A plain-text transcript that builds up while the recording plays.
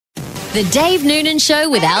The Dave Noonan Show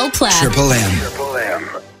with Al Platt. Triple M. Triple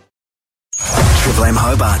M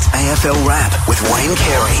Hobart's AFL Wrap with Wayne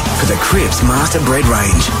Carey for the Cribs Master Bread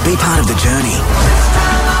Range. Be part of the journey.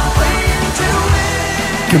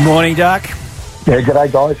 Good morning, Duck. Yeah,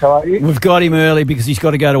 g'day guys, how are you? We've got him early because he's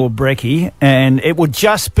got to go to a brekkie, and it would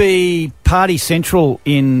just be party central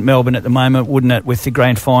in Melbourne at the moment, wouldn't it, with the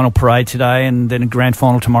grand final parade today and then a grand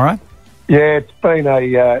final tomorrow? Yeah, it's been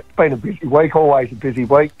a busy week, always a busy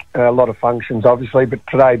week. A lot of functions, obviously, but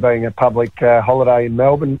today being a public holiday in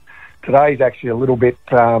Melbourne, today's actually a little bit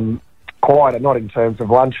quieter, not in terms of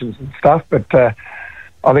luncheons and stuff, but I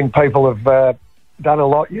think people have done a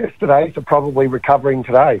lot yesterday, so probably recovering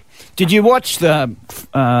today. Did you watch the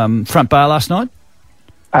front bar last night?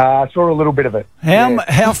 Saw a little bit of it.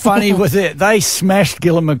 How funny was it? They smashed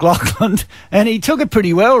Gillon McLachlan, and he took it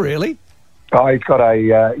pretty well, really. Oh, he's got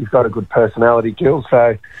a good personality, Gill.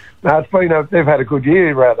 So, no, it's been they've had a good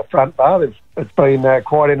year around the front bar. It's been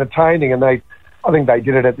quite entertaining, and I think they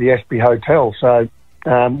did it at the SB Hotel, so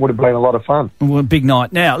would have been a lot of fun. Well, a big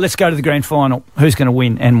night. Now let's go to the grand final. Who's going to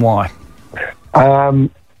win and why?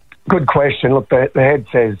 Good question. Look, the head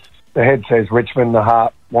says Richmond. The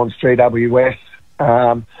heart wants GWS.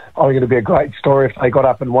 I think it'd be a great story if they got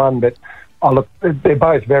up and won. But look, they're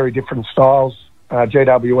both very different styles.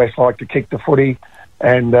 GWS like to kick the footy,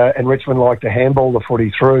 and Richmond like to handball the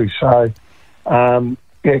footy through. So,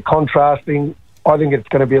 contrasting. I think it's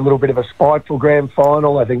going to be a little bit of a spiteful grand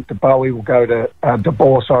final. I think Bowie will go to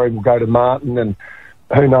will go to Martin, and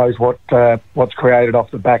who knows what's created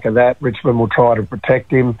off the back of that. Richmond will try to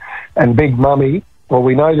protect him. And Big Mummy, well,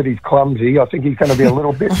 we know that he's clumsy. I think he's going to be a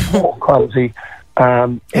little bit more clumsy.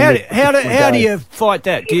 How do you fight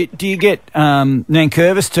that? Do you get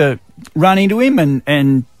Nankervis to run into him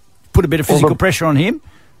and put a bit of physical pressure on him?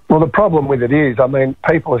 Well, the problem with it is, I mean,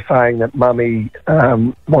 people are saying that Mummy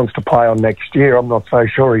wants to play on next year. I'm not so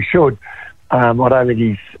sure he should. I don't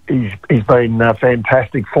think he's been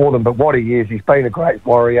fantastic for them, but what he is, he's been a great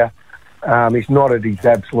warrior. He's not at his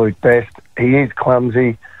absolute best. He is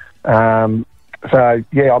clumsy. So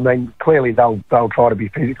yeah, I mean, clearly they'll try to be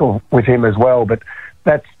physical with him as well, but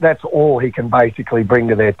that's all he can basically bring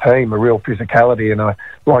to their team, a real physicality. And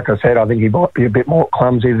like I said, I think he might be a bit more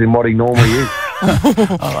clumsy than what he normally is.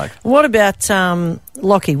 What about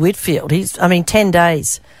Lockie Whitfield? 10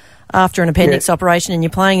 days after an appendix operation and you're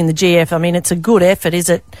playing in the GF. I mean, it's a good effort, is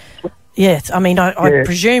it? Yes. I mean, I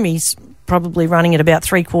presume he's probably running at about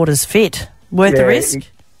 3/4 fit. Worth the risk?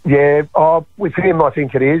 With him, I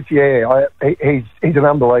think it is. Yeah, he's an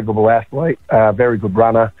unbelievable athlete, very good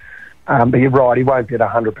runner. But you're right, he won't be at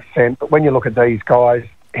 100%. But when you look at these guys,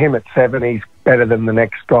 him at 7, he's better than the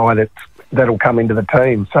next guy that'll come into the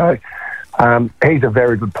team. So he's a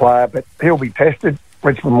very good player, but he'll be tested.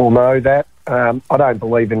 Richmond will know that. I don't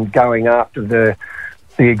believe in going after the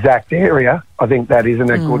exact area. I think that isn't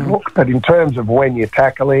a good look. But in terms of when you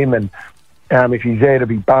tackle him and if he's there to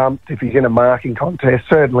be bumped, if he's in a marking contest,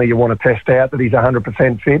 certainly you want to test out that he's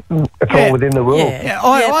 100% fit, and it's all within the rules.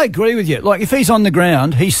 I agree with you. Like, if he's on the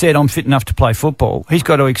ground, he said, I'm fit enough to play football. He's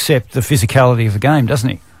got to accept the physicality of the game, doesn't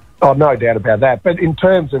he? Oh, no doubt about that. But in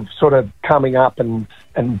terms of sort of coming up and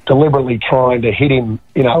deliberately trying to hit him,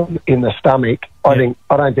 in the stomach, I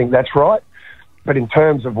don't think that's right. But in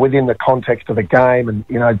terms of within the context of the game and,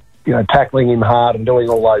 tackling him hard and doing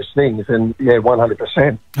all those things, and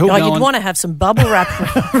 100%. You'd want to have some bubble wrap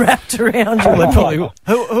wrapped around you. Well, probably will.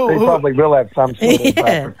 He probably will have some sort of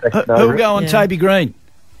protection. Who'll go on Toby Green?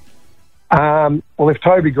 Well, if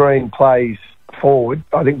Toby Green plays forward,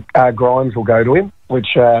 I think Grimes will go to him,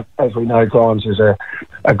 which, as we know, Grimes is a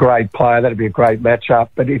great player. That'd be a great matchup.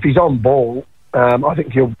 But if he's on ball, I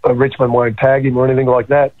think Richmond won't tag him or anything like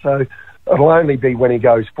that. So it'll only be when he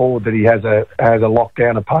goes forward that he has a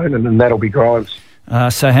lockdown opponent, and that'll be Grimes.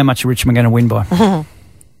 So how much are Richmond going to win by?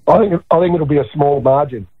 I think it'll be a small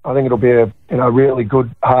margin. I think it'll be a really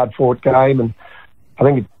good, hard-fought game, and I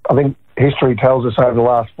think history tells us over the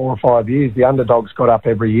last 4 or 5 years the underdogs got up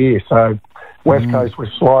every year. So West Coast was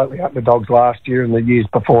slightly underdogs last year, and the years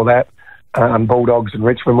before that, Bulldogs and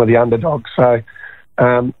Richmond were the underdogs. So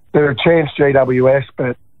they're a chance, GWS,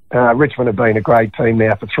 but Richmond have been a great team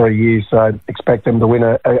now for 3 years, so I expect them to win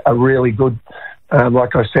a really good,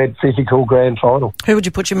 like I said, physical grand final. Who would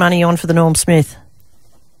you put your money on for the Norm Smith?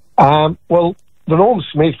 Well, the Norm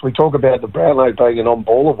Smith, we talk about the Brownlow being an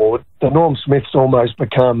on-ball award. The Norm Smith's almost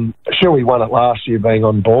become, sure, he won it last year being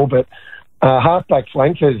on ball, but halfback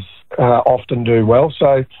flankers often do well,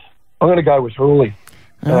 so I'm going to go with Hooley.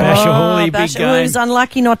 Basher Hooley, big game. He was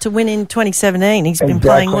unlucky not to win in 2017. He's been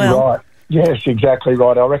playing well. Right. Yes, exactly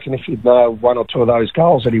right. I reckon if you'd know one or two of those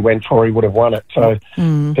goals that he went for, he would have won it. So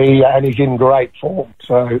he's in great form.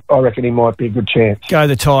 So I reckon he might be a good chance. Go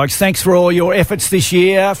the Tigers. Thanks for all your efforts this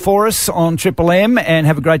year for us on Triple M, and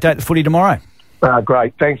have a great day at the footy tomorrow.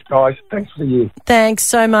 Great. Thanks, guys. Thanks for the year. Thanks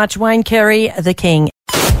so much, Wayne Carey, the King.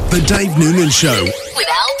 The Dave Noonan Show. With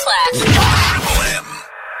Al Platt.